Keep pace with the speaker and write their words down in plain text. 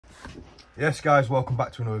Yes guys, welcome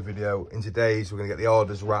back to another video. In today's we're going to get the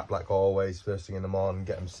orders wrapped like always, first thing in the morning,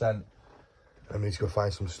 get them sent. And we need to go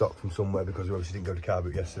find some stock from somewhere because we obviously didn't go to car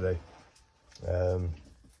boot yesterday.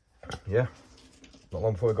 Yeah, not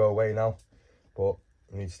long before we go away now, but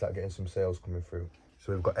we need to start getting some sales coming through.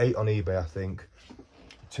 So we've got 8 on eBay, I think,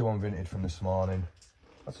 2 on Vinted from this morning.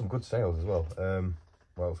 Had some good sales as well.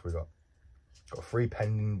 What else we got? Got 3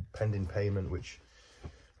 pending payment, which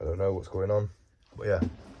I don't know what's going on, but yeah,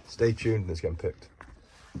 stay tuned and it's getting picked.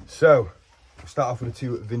 So we'll start off with the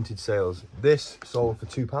 2 vintage sales. This sold for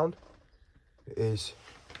 £2. It is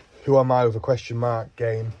Who Am I with a question mark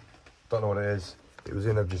game. Don't know what it is. It was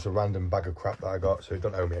in just a random bag of crap that I got, so it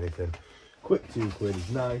don't owe me anything. Quick £2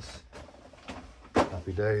 is nice.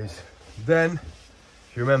 Happy days. Then,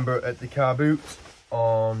 if you remember at the car boot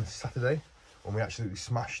on Saturday, when we absolutely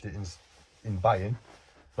smashed it in buying,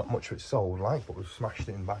 not much of it sold like, but we smashed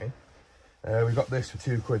it in buying. We got this for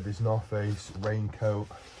 £2, this North Face raincoat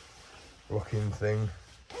looking thing.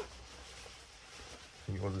 I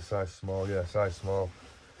think it was a size small, yeah, size small.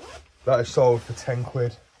 That is sold for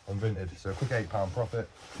 £10 on Vinted, so a quick £8 profit.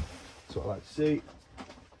 That's what I like to see.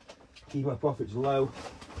 Keep my profits low,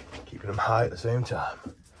 keeping them high at the same time.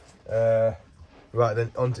 Right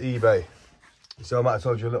then, onto eBay. So I might have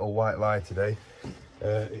told you a little white lie today.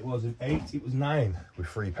 It wasn't 8, it was 9 with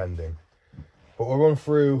 3 pending. But we'll run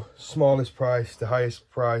through smallest price to highest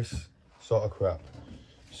price sort of crap.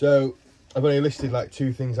 So I've only listed like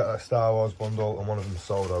 2 things out of that Star Wars bundle, and one of them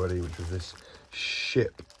sold already, which was this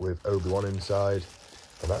ship with Obi-Wan inside.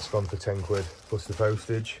 And that's gone for £10 plus the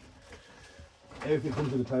postage. Everything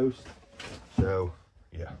comes with the post. So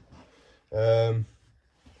yeah.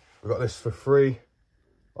 We got this for free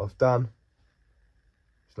off Dan.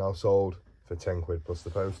 It's now sold for £10 plus the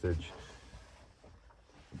postage.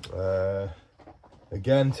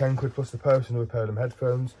 Again, £10 plus the post, another pair of them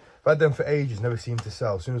headphones. I've had them for ages, never seem to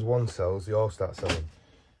sell. As soon as one sells, they all start selling.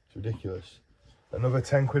 It's ridiculous. Another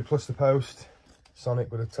 £10 plus the post. Sonic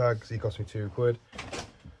with a tag, so he cost me £2.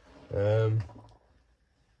 I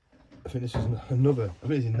think this is another, I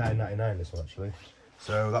think it's in £9.99 this one actually.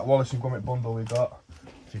 So that Wallace and Gromit bundle we got,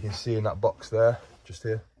 if you can see in that box there, just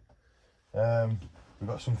here. We've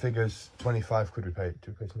got some figures, £25 we paid.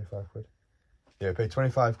 Did we pay £25? Yeah, we paid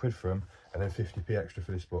 £25 for them, and then 50p extra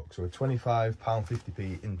for this book. So we're £25,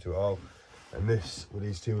 50p into it all. And this, with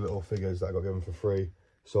these 2 little figures that I got given for free,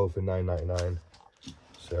 sold for £9.99.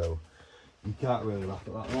 So you can't really laugh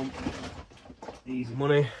at that one. Easy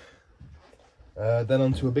money. Then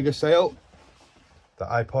on to a bigger sale. The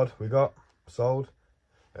iPod we got, sold.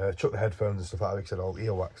 Chuck the headphones and stuff out of it, said all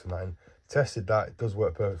earwax and that in. Tested that, it does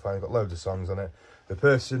work perfectly fine. Got loads of songs on it. The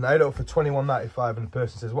person, I had it up for £21.95, and the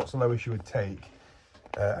person says, what's the lowest you would take?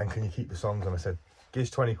 And can you keep the songs on? I said, give us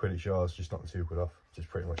 £20, it's yours, just knock the £2 off. Just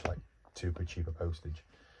pretty much like £2 cheaper postage.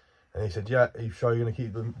 And he said, yeah, are you sure you're going to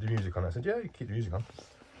keep the music on? I said, yeah, you can keep the music on.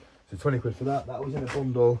 So £20 for that. That was in a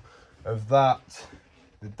bundle of that,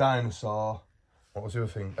 the dinosaur, what was the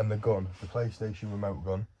other thing? And the gun, the PlayStation remote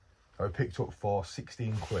gun. I picked up for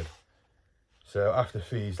 £16. So after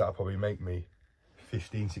fees, that'll probably make me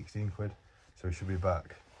 15, 16 quid. So we should be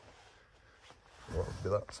back. What would be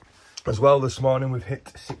that? As well, this morning we've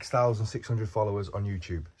hit 6,600 followers on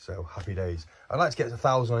YouTube. So happy days. I'd like to get to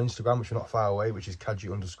 1,000 on Instagram, which we're not far away, which is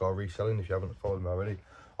Kadji_reselling if you haven't followed me already.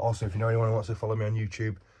 Also, if you know anyone who wants to follow me on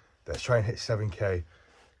YouTube, let's try and hit 7k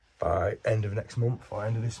by end of next month, or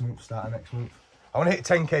end of this month, start of next month. I want to hit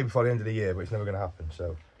 10k before the end of the year, but it's never going to happen.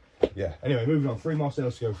 So yeah. Anyway, moving on. 3 more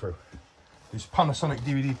sales to go through. This Panasonic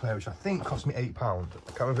DVD player, which I think cost me £8. I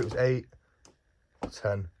can't remember if it was 8 or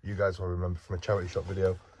 10. You guys will remember from a charity shop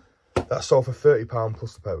video. That sold for £30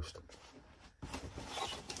 plus the post.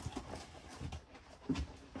 There's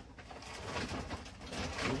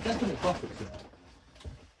definite profits there.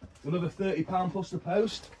 Another £30 plus the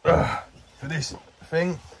post for this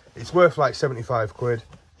thing. It's worth like £75.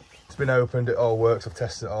 It's been opened, it all works, I've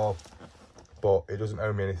tested it all, but it doesn't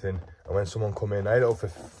owe me anything. And when someone come in, I had it up for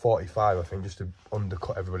 45, I think, just to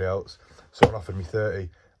undercut everybody else. Someone offered me 30.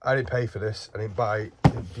 I didn't pay for this. I didn't buy it.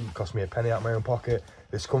 It didn't cost me a penny out of my own pocket.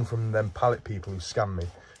 This come from them pallet people who scam me.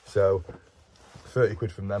 So 30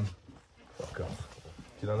 quid from them. Fuck off.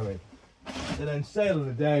 Do you know what I mean? And then sale of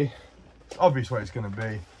the day. It's obvious what it's going to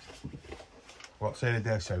be. What sale of the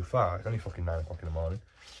day so far? It's only fucking 9 o'clock in the morning.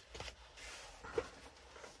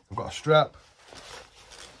 I've got a strap.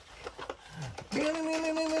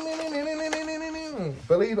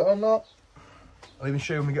 Believe it or not, I'll even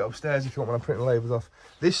show you when we get upstairs if you want when I'm printing labels off.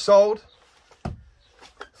 This sold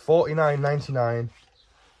 $49.99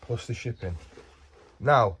 plus the shipping.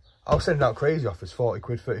 Now, I'll send out crazy offers, 40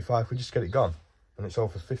 quid, 35 quid, just get it gone. and it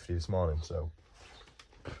sold for 50 this morning, so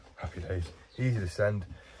happy days. Easy to send.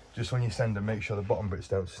 Just when you send them, make sure the bottom bits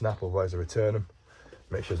don't snap, otherwise I return them.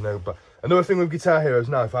 Make sure there's no... But another thing with Guitar Heroes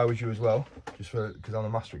now, if I was you as well, just because I'm a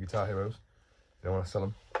master at Guitar Heroes, you don't want to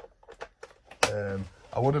sell them.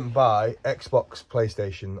 I wouldn't buy Xbox,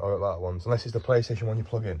 PlayStation, or that ones, unless it's the PlayStation one you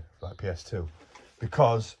plug in, like PS2,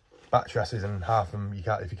 because battery acids and half of them,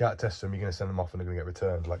 if you can't test them, you're going to send them off and they're going to get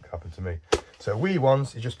returned, like happened to me. So Wii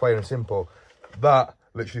ones is just plain and simple. That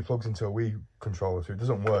literally plugs into a Wii controller, so it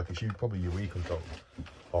doesn't work. It's probably your Wii controller.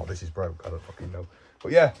 Oh, this is broke. I don't fucking know.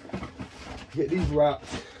 But yeah, get these wrapped,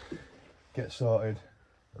 get sorted,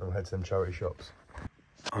 and I'll head to them charity shops.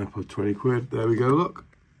 I put 20 quid. There we go. Look,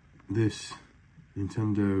 this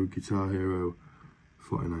Nintendo Guitar Hero,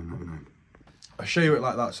 $49.99. I show you it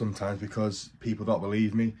like that sometimes because people don't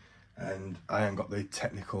believe me, and I ain't got the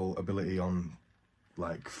technical ability on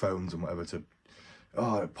like phones and whatever to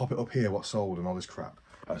pop it up here what's sold and all this crap.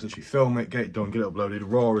 I just literally film it, get it done, get it uploaded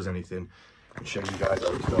raw as anything, and show you guys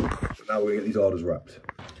how it's done. So now we're gonna get these orders wrapped.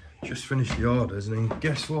 Just finished the orders, and then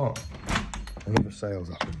guess what? Another sales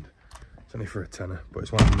happened. It's only for a tenner, but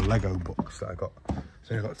it's one of the Lego books that I got.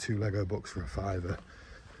 So I got 2 Lego books for a £5.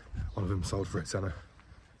 One of them sold for a tenner,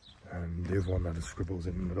 and the other one had the scribbles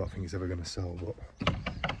in. I don't think it's ever going to sell, but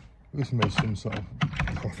at least made some sort of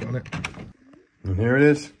profit on it. And here it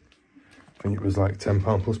is. I think it was like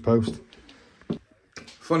 £10 plus post.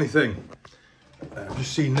 Funny thing, I've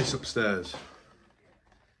just seen this upstairs.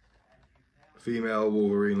 Female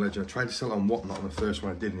Wolverine Legend. I tried to sell it on Whatnot on the first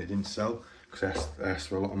one I did, and it didn't sell because I asked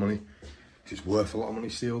for a lot of money. It's worth a lot of money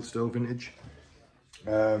still vintage.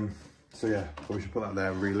 So yeah, we should put that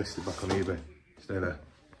there and relist it back on eBay. Stay there.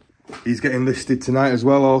 He's getting listed tonight as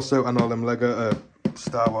well also, and all them Lego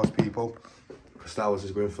Star Wars people. Star Wars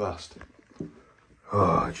is going fast.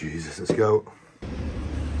 Oh Jesus, let's go.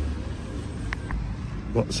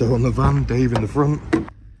 Lotso on the van, Dave in the front.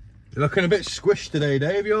 You're looking a bit squished today,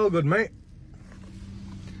 Dave. You all good, mate?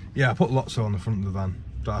 Yeah, I put Lotso on the front of the van.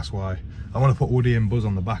 That's why. I want to put Woody and Buzz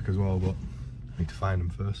on the back as well, but I need to find them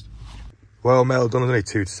first. Well mail done, there's only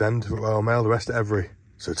 2 to send. Well mail, the rest at every.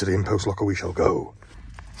 So to the impost locker we shall go.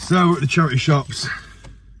 So we're at the charity shops.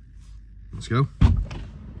 Let's go.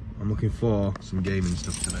 I'm looking for some gaming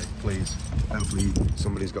stuff today, please. Hopefully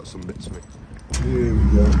somebody's got some bits for me. Here we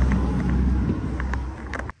go.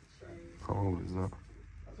 How old is that?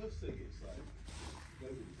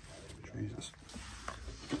 Jesus.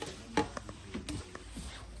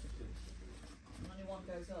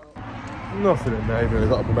 Nothing in there, even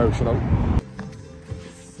got a promotion on.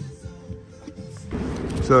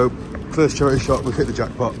 So, first charity shop, we've hit the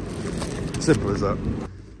jackpot. Simple as that.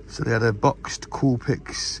 So they had a boxed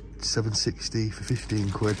Coolpix 760 for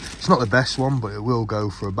 15 quid. It's not the best one, but it will go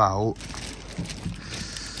for about,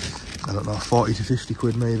 I don't know, 40 to 50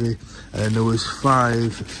 quid maybe. And then there was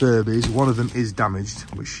 5 Furbies. One of them is damaged,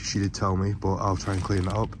 which she did tell me, but I'll try and clean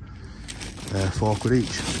that up. 4 quid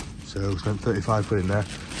each. So spent 35 quid in there.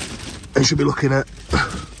 And should be looking at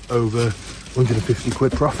over 150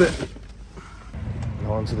 quid profit.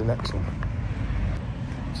 Now on to the next one.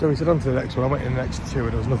 So we said on to the next one. I went in the next 2 and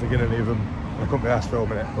there was nothing in any of them. I couldn't be asked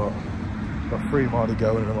filming it, but got 3 more to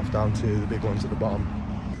go and then I'm off down to the big ones at the bottom.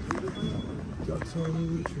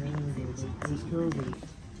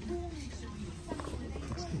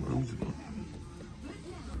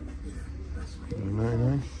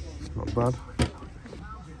 $99, not bad.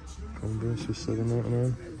 Converse for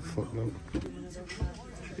 $7.99. Fuck no.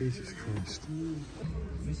 Jesus Christ.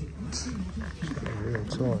 Real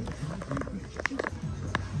tight.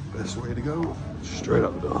 Best way to go. Straight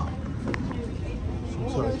out the door. Some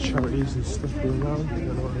sort of charities and stuff going around. I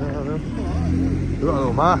don't know what they are though. We've got a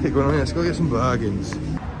little market going on here. Let's go get some bargains.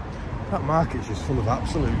 That market's just full of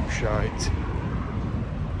absolute shite.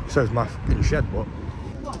 So is my fucking shed, but.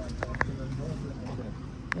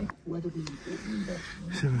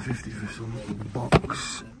 $7.50 for some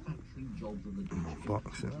box.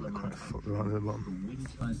 Box, yeah, they're quite fucked right at the bottom.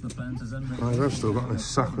 Oh, they've still got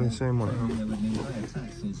exactly the same one.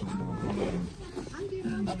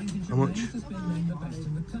 How much? 5.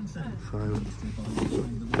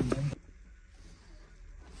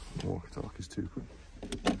 Walkie-talkie's 2 quid.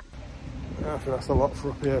 Yeah, I think that's a lot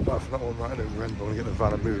for up here, apart from that one right at the end. I'm going to get the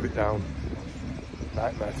van and move it down.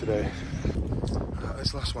 Nightmare today.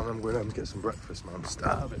 This last one, I'm going home and get some breakfast, man. I'm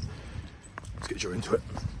starving. Let's get you into it.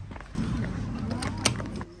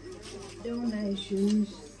 Donations.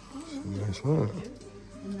 Nice work.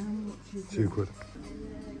 2 quid.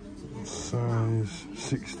 Size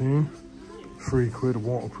 16. 3 quid,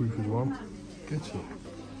 waterproof as well. Get it.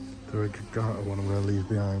 The Regatta one I'm going to leave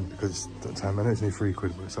behind because it's that time. I know it's only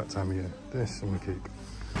 £3, but it's that time of year. This I'm going to keep.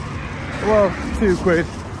 Well, £2.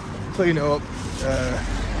 Clean it up.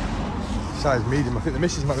 Size medium. I think the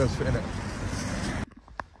missus might be able to fit in it.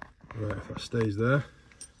 Right, if that stays there.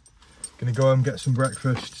 Gonna go home, get some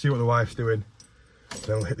breakfast, see what the wife's doing.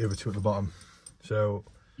 Then we'll hit the other two at the bottom. So,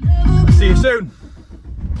 I'll see you soon.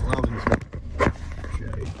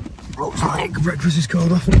 Looks like breakfast is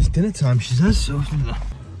called off and it's dinner time, she says. So, why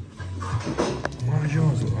does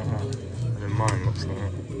yours look like that? And then mine looks like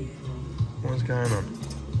that. What's going on?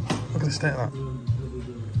 Look at the state of that.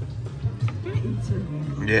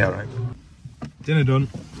 Yeah, right. Dinner done.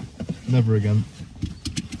 Never again.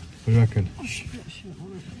 What do you reckon?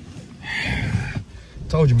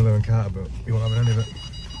 Told you Miller and Carter, but you won't have any of it.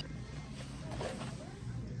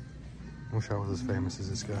 I wish I was as famous as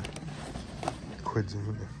this guy. Quids,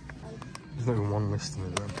 isn't there? There's not even one listing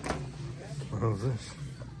of them. What the hell is this?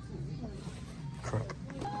 Crap.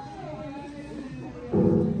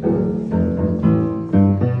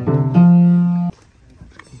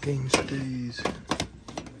 Game stays.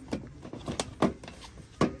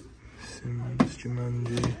 Sims,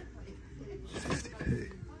 Jumanji.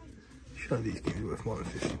 50p. Surely these games are worth more than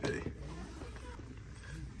 50p.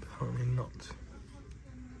 Apparently not.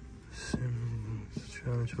 Sims,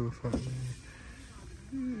 Challenge Over Family.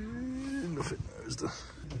 Nothing there, is there?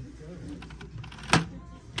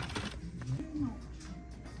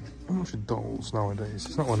 How much are dolls nowadays?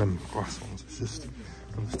 It's not one of them glass ones, it's just,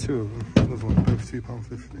 there's two of them. Another one both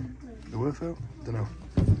 £2.50. They're worth it? I don't know.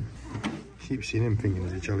 Keep seeing him thinking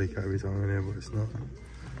there's a jelly cat every time in here, but it's not.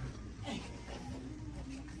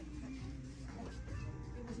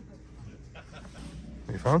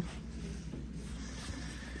 What you found?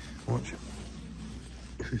 Watch it.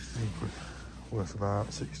 15 quid. Worth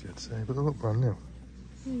about 60, I'd say, but they look brand new.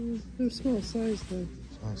 They're small size though.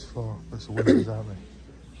 Size 4. That's the winners, aren't they?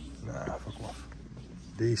 Nah, fuck off.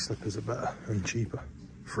 These slippers are better and cheaper.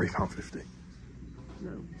 £3.50.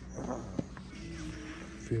 No.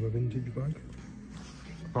 Feel a vintage bag?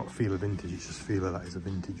 Not feel a vintage, it's just feel that is a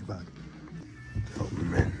vintage bag. Open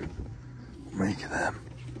them in. We'll make them.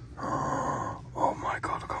 Oh my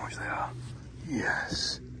god, look how much they are.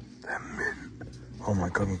 Yes, they're mint. Oh my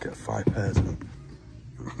god, we'll get 5 pairs of them.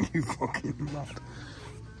 You fucking mad.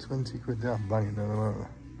 20 quid, yeah, I'm banging them out.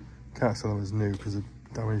 Can't sell them as new because of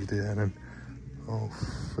damaged the end and all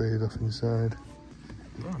frayed off inside.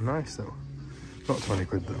 Oh, nice though. Not 20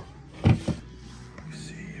 quid though. I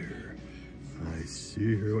see her. I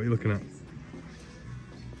see her. What are you looking at?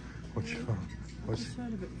 What's your phone? What's... I've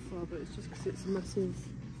heard of it before, but it's just because it's a massive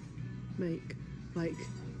make. Like,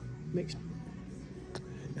 mixed.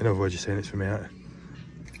 In other words, you're saying it's for me, aren't you?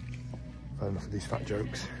 I've had enough of these fat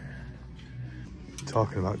jokes.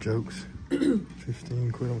 Talking about jokes.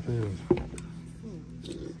 15 quid on feelings.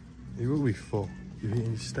 You will be full. You're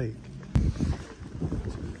eating steak.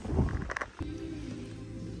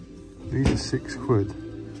 These are 6 quid.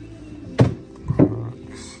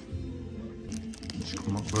 Cracks. Just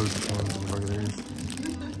come up loads of times on the bag of these.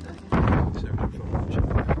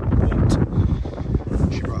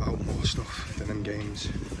 She brought out more stuff than them games.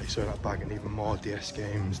 They saw that bag and even more DS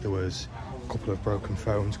games. There was a couple of broken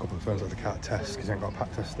phones, a couple of phones that they can't test because they ain't got a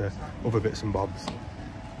pack tester, other bits and bobs.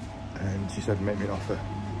 And she said make me an offer.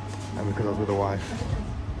 And because I was with a wife,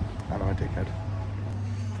 and I'm a dickhead.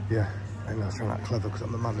 Yeah, and I was trying to act clever because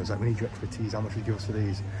I'm the man that's like, we need you extra teas, how much would you give us for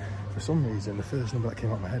these? For some reason, the first number that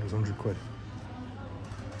came out of my head was 100 quid.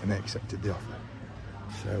 And they accepted the offer.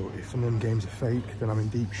 So if some of them games are fake, then I'm in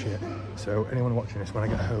deep shit. So anyone watching this, when I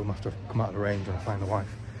get home after I've come out of the range and I find the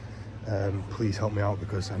wife, please help me out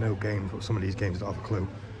because I know games, but some of these games don't have a clue.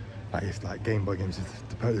 Like if like Game Boy games, if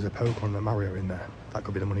there's a Pokemon and a Mario in there, that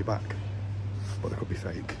could be the money back. But they could be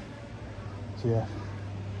fake. So yeah,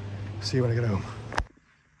 see you when I get home.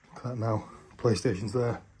 Look at that now, PlayStation's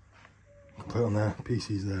there, can play it on there,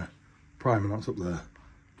 PC's there, Prime and that's up there,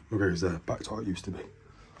 Mugger's there, back to what it used to be.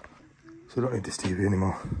 So I don't need this TV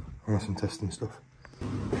anymore, unless I'm testing stuff.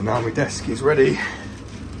 And now my desk is ready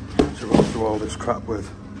to run through all this crap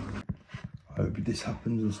with. I hope this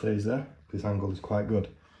happens and stays there, this angle is quite good.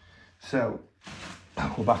 So,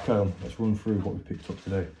 we're back home, let's run through what we picked up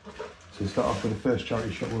today. So we start off with the first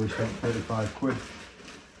charity shop where we spent 35 quid.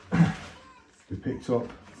 We picked up,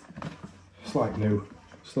 slight new,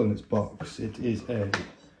 still in its box. It is a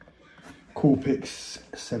Coolpix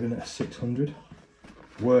 7-600.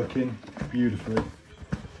 Working beautifully.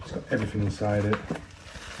 It's got everything inside it.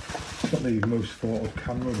 It's not the most thought of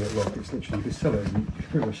camera, but look, it's literally, you can sell it, you can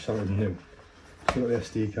pretty much sell it as new. It's got the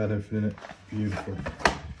SD card, everything in it. Beautiful.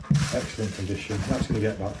 Excellent condition. That's going to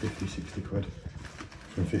get about 50-60 quid.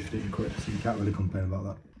 from 15 quid, so you can't really complain about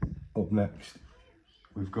that. Up next,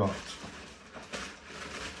 we've got,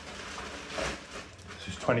 this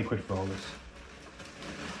is 20 quid for all this.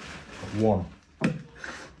 1,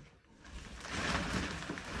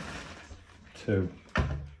 2,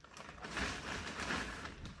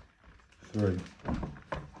 3,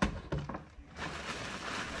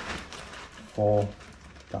 4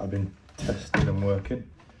 that have been tested and working,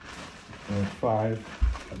 and 5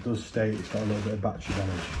 that does state it's got a little bit of battery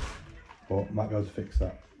damage, but might be able to fix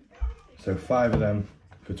that. So 5 of them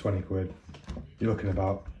for 20 quid, you're looking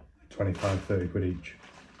about 25-30 quid each.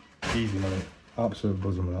 Easy money, absolute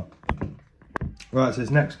buzzing with that. Right, so this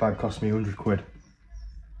next bag cost me 100 quid.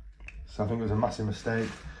 So I think it was a massive mistake,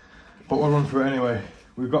 but we'll run through it anyway.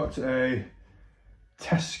 We've got a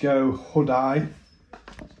Tesco Hood-Eye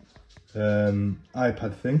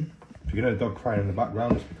iPad thing. If you can hear a dog crying in the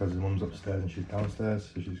background, it's because his mum's upstairs and she's downstairs,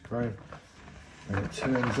 so she's crying. And it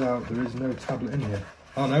turns out there is no tablet in here.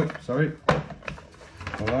 Oh no, sorry,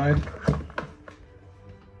 I lied.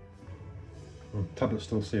 Tablet's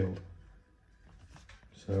still sealed.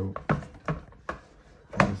 So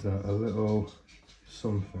there's a little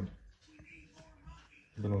something.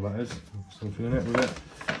 I don't know what that is. Something in it with it.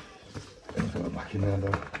 Let's put that back in there though. I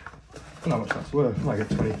don't know how much that's worth. I might get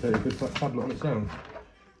 20-30 quid for that tablet on its own.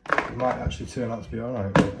 It might actually turn out to be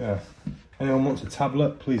alright, but yeah. Anyone wants a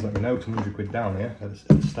tablet, please let me know, because I'm 100 quid down here at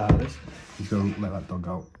the start of this. Let's go let that dog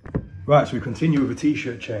out. Right, so we continue with a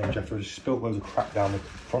t-shirt change after I just spilt loads of crap down the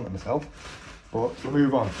front of myself. But we'll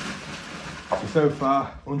move on. So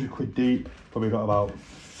far, 100 quid deep, probably got about,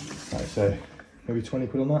 like I say, maybe 20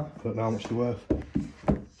 quid on that. I don't know how much they're worth.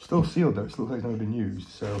 Still sealed though, it still looks like it's never been used,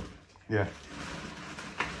 so yeah.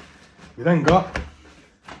 We then got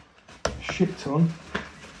a shit ton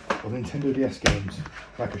of Nintendo DS games,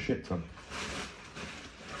 like a shit ton.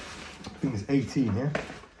 I think there's 18 here.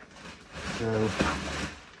 So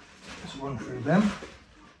let's run through them.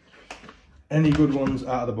 Any good ones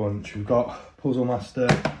out of the bunch? We've got Puzzle Master.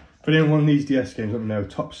 If anyone wants these DS games, let me know.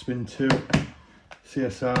 Top Spin 2,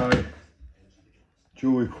 CSI,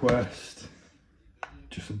 Jewelry Quest,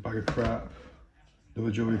 just a bag of crap.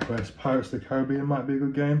 Another Jewelry Quest. Pirates of the Caribbean might be a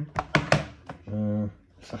good game.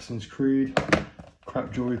 Assassin's Creed,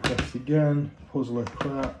 crap Jewelry Quest again. Puzzler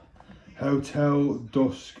crap. Hotel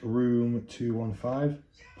Dusk Room 215.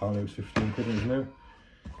 Apparently it was 15 quid, isn't it?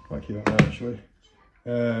 Might keep that there actually.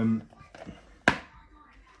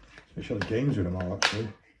 Make sure the games are in them all actually.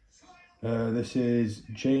 This is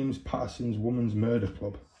James Patterson's Woman's Murder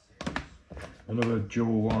Club. Another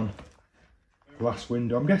Jewel one. Glass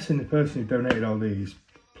Window. I'm guessing the person who donated all these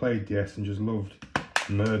played DS and just loved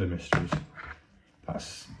murder mysteries.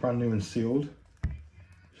 That's brand new and sealed.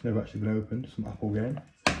 It's never actually been opened. Some Apple game.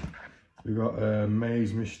 We've got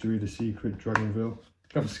Maze Mystery, The Secret, Dragonville.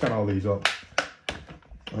 I have to scan all these up.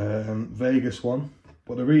 Vegas one.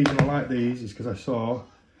 But the reason I like these is because I saw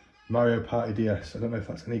Mario Party DS. I don't know if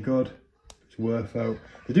that's any good. It's worth out.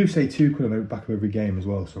 They do say 2 quid on the back of every game as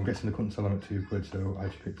well, so I'm guessing they couldn't sell them at 2 quid, so I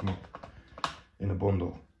just picked them up in a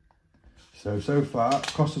bundle. So far, it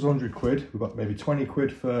cost us 100 quid. We've got maybe 20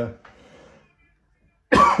 quid for...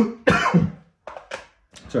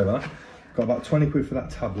 Sorry about that. Got about 20 quid for that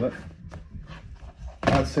tablet.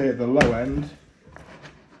 I'd say at the low end,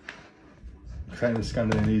 because I haven't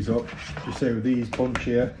scanned any of these up, just say with these bunch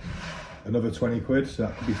here, another 20 quid, so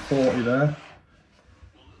that could be 40 there.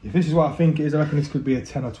 If this is what I think it is, I reckon this could be a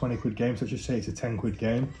 10 or 20 quid game, so let's just say it's a 10 quid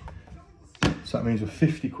game. So that means we're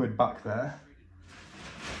 50 quid back there.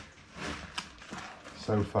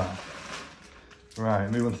 So far. Right,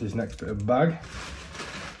 move on to this next bit of bag.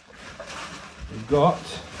 We've got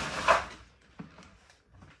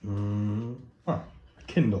a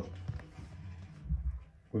Kindle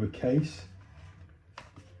with a case.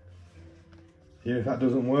 Even if that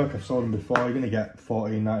doesn't work, I've sold them before, you're going to get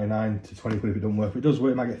 $14.99 to 20 quid if it doesn't work. If it does work,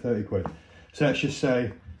 you might get 30 quid. So let's just say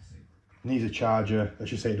it needs a charger, let's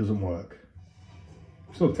just say it doesn't work.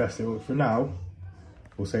 We'll still test it, but for now,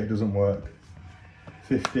 we'll say it doesn't work.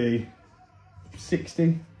 50,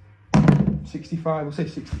 60, 65, we'll say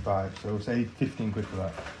 65, so we'll say 15 quid for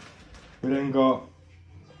that. We then got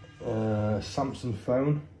a Samsung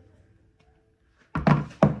phone.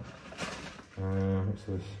 What's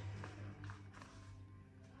this?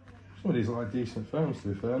 Some of these look like decent phones to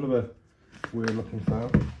be fair. Another weird looking phone.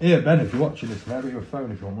 Here Ben, if you're watching this, mate, I've got you a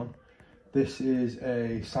phone if you want one. This is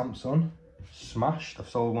a Samsung Smashed. I've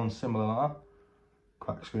sold one similar like that.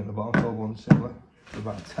 Crack screen at the bottom, sold one similar for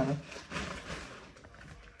about a tenner.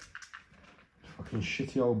 Fucking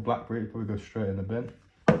shitty old BlackBerry, probably go straight in the bin.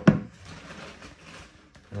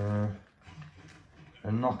 A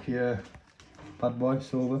Nokia bad boy,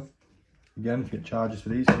 silver. Again, if you get charges for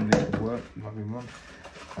these, some of these will work, you might be one.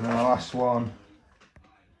 And then the last one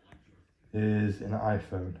is an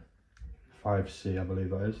iPhone 5C, I believe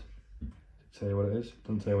that is. Tell you what it is.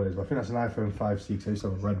 Doesn't tell you what it is, but I think that's an iPhone 5C because I used to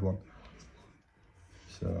have a red one.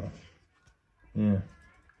 So, yeah.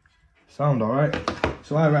 Sound alright.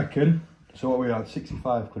 So I reckon, so what we had,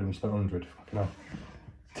 65 quid and we spent 100. Fucking hell.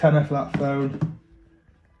 Tenner for that phone.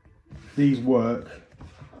 If these work,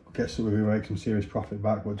 I guess we make some serious profit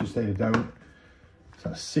back, but just say they don't. So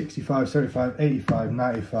that's 65, 75, 85,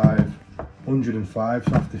 95, 105.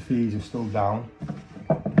 So after fees are still down.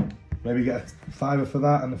 Maybe get a fiver for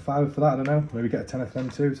that and a fiver for that, I don't know. Maybe get a tenner for them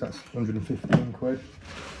too, so that's 115 quid.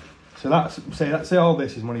 So that's, say all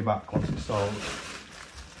this is money back once it's sold.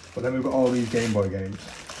 But then we've got all these Game Boy games.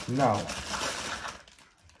 Now,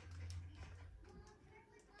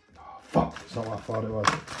 oh, fuck, it's not what I thought it was.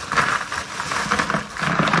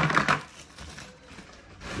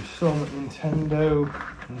 There's some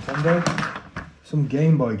some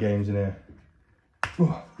Game Boy games in here.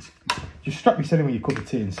 Oh, just strap yourself in with your cup of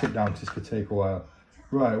tea and sit down because this could take a while.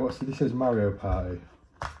 Right, this says Mario Party.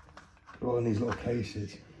 All in these little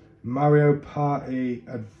cases. Mario Party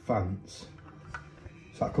Advance.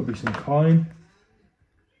 So that could be some coin.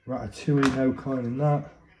 Ratatouille, no coin in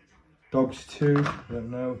that. Dogs 2, I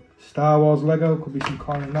don't know. Star Wars Lego, could be some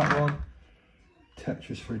coin in that one.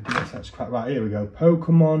 Tetris for a DS, that's crap. Right, here we go.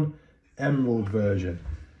 Pokemon Emerald version.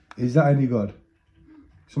 Is that any good?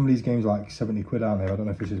 Some of these games are like 70 quid, aren't they? I don't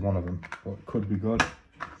know if this is one of them, but it could be good.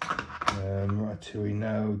 Ratatouille,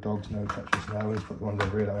 no. Dogs, no. Tetris, no. Let's put the ones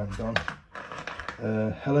over here that I haven't done.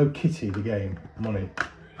 Hello Kitty, the game. Money.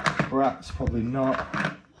 Rats, probably not.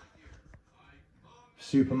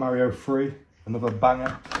 Super Mario 3, another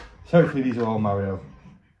banger. So hopefully these are all Mario.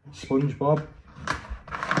 SpongeBob.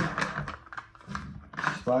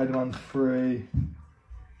 Spider-Man 3.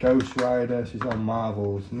 Ghost Rider, this is all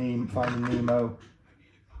Marvels. Finding Nemo.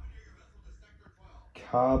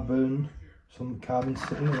 Carbon City, I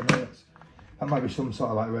don't know. That might be some sort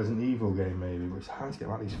of like Resident Evil game maybe, but it's hard to get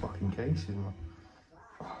out these fucking cases, man.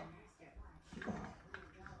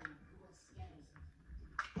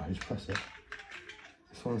 I just press it.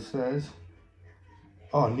 This one says,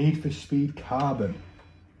 oh, Need for Speed Carbon.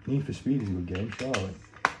 Need for Speed is a good game, surely.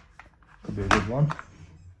 Could be a good one.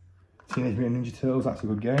 Teenage Mutant Ninja Turtles, that's a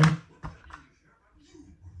good game.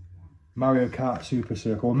 Mario Kart Super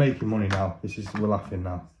Circle, we're making money now. We're laughing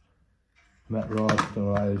now. Metroid, don't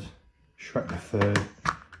know what that is. Shrek the Third.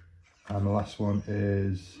 And the last one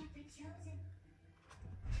is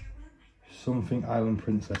something Island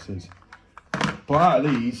Princesses. But out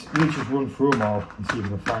of these, we just run through them all and see if we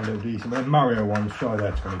can find out decent. But then Mario ones, sure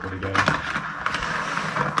they're 20 quid a game.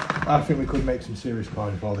 I think we could make some serious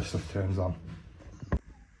coin if all this stuff turns on.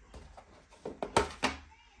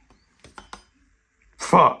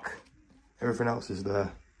 Fuck! Everything else is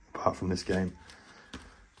there, apart from this game.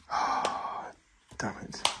 Oh, damn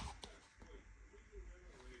it.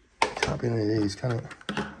 Can't be any of these, can it?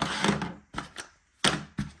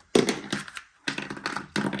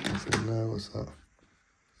 Nothing there, what's that?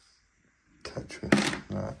 Tetris.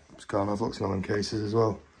 Right, it's gone. I've looked in all them cases as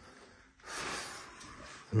well.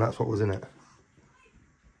 And that's what was in it.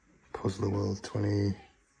 Puzzle World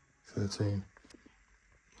 2013.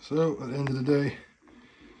 So, at the end of the day,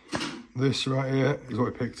 this right here is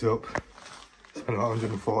what we picked up. Spent about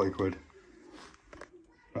 140 quid.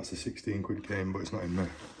 That's a 16 quid game, but it's not in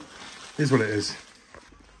there. Here's what it is.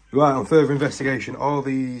 Right, on further investigation, all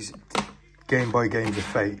these Game Boy games are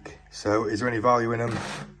fake. So, is there any value in them?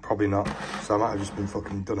 Probably not. So I might have just been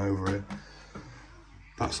fucking done over it.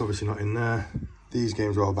 That's obviously not in there. These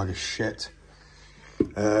games are all a bag of shit.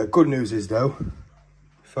 Good news is though,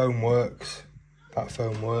 phone works. That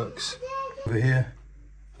phone works. Over here,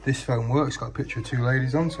 this phone works. Got a picture of 2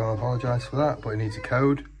 ladies on, so I apologise for that. But it needs a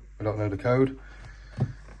code. I don't know the code.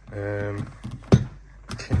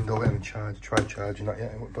 Kindle, let me charge. Tried charging that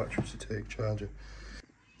yet. What batteries to take? Charger.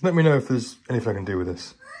 Let me know if there's anything I can do with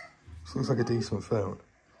this. This looks like a decent phone.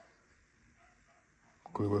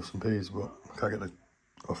 Could be worth some peas, but I can't get it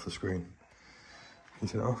off the screen. Can you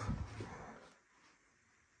turn it off?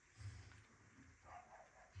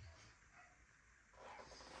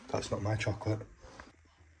 That's not my chocolate.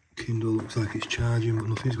 Kindle looks like it's charging, but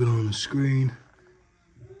nothing's going on the screen.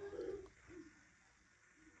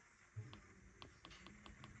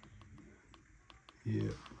 Yeah,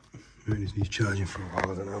 maybe it needs charging for a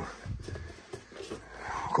while, I don't know.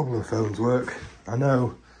 A couple of phones work. I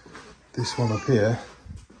know this one up here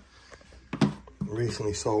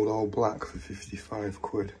recently sold all black for 55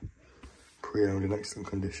 quid. Pre-owned in excellent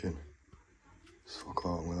condition. Just fuck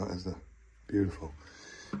out with that, is there? Beautiful.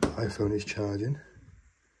 iPhone is charging.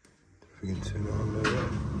 If we can turn it on there.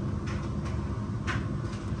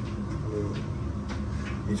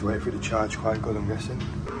 Need to wait for it to charge quite good, I'm guessing.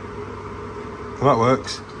 Well, that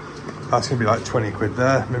works. That's gonna be like 20 quid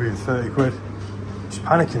there, maybe even 30 quid. Just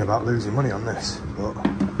panicking about losing money on this, but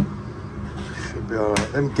should be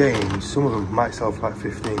alright. Them games, some of them might sell for like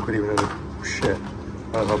 15 quid, even though they're shit.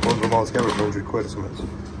 I don't know, bundle them all together for 100 quid or something.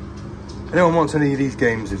 Anyone wants any of these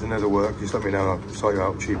games, if they know they work, just let me know, I'll sort you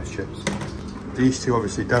out cheap as chips. These two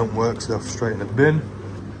obviously don't work, so they're straight in the bin.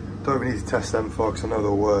 Don't even need to test them for, because I know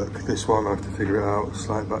they'll work. This one, I'll have to figure it out.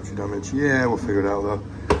 Slight battery damage. Yeah, we'll figure it out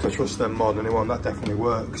though. So I trust them more than anyone, that definitely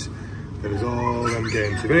works. There's all them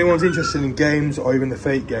games. If anyone's interested in games, or even the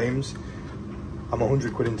fake games, I'm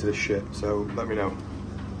 100 quid into this shit, so let me know.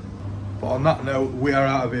 But on that note, we are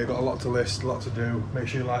out of here. Got a lot to list, a lot to do. Make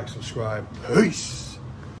sure you like, subscribe. Peace!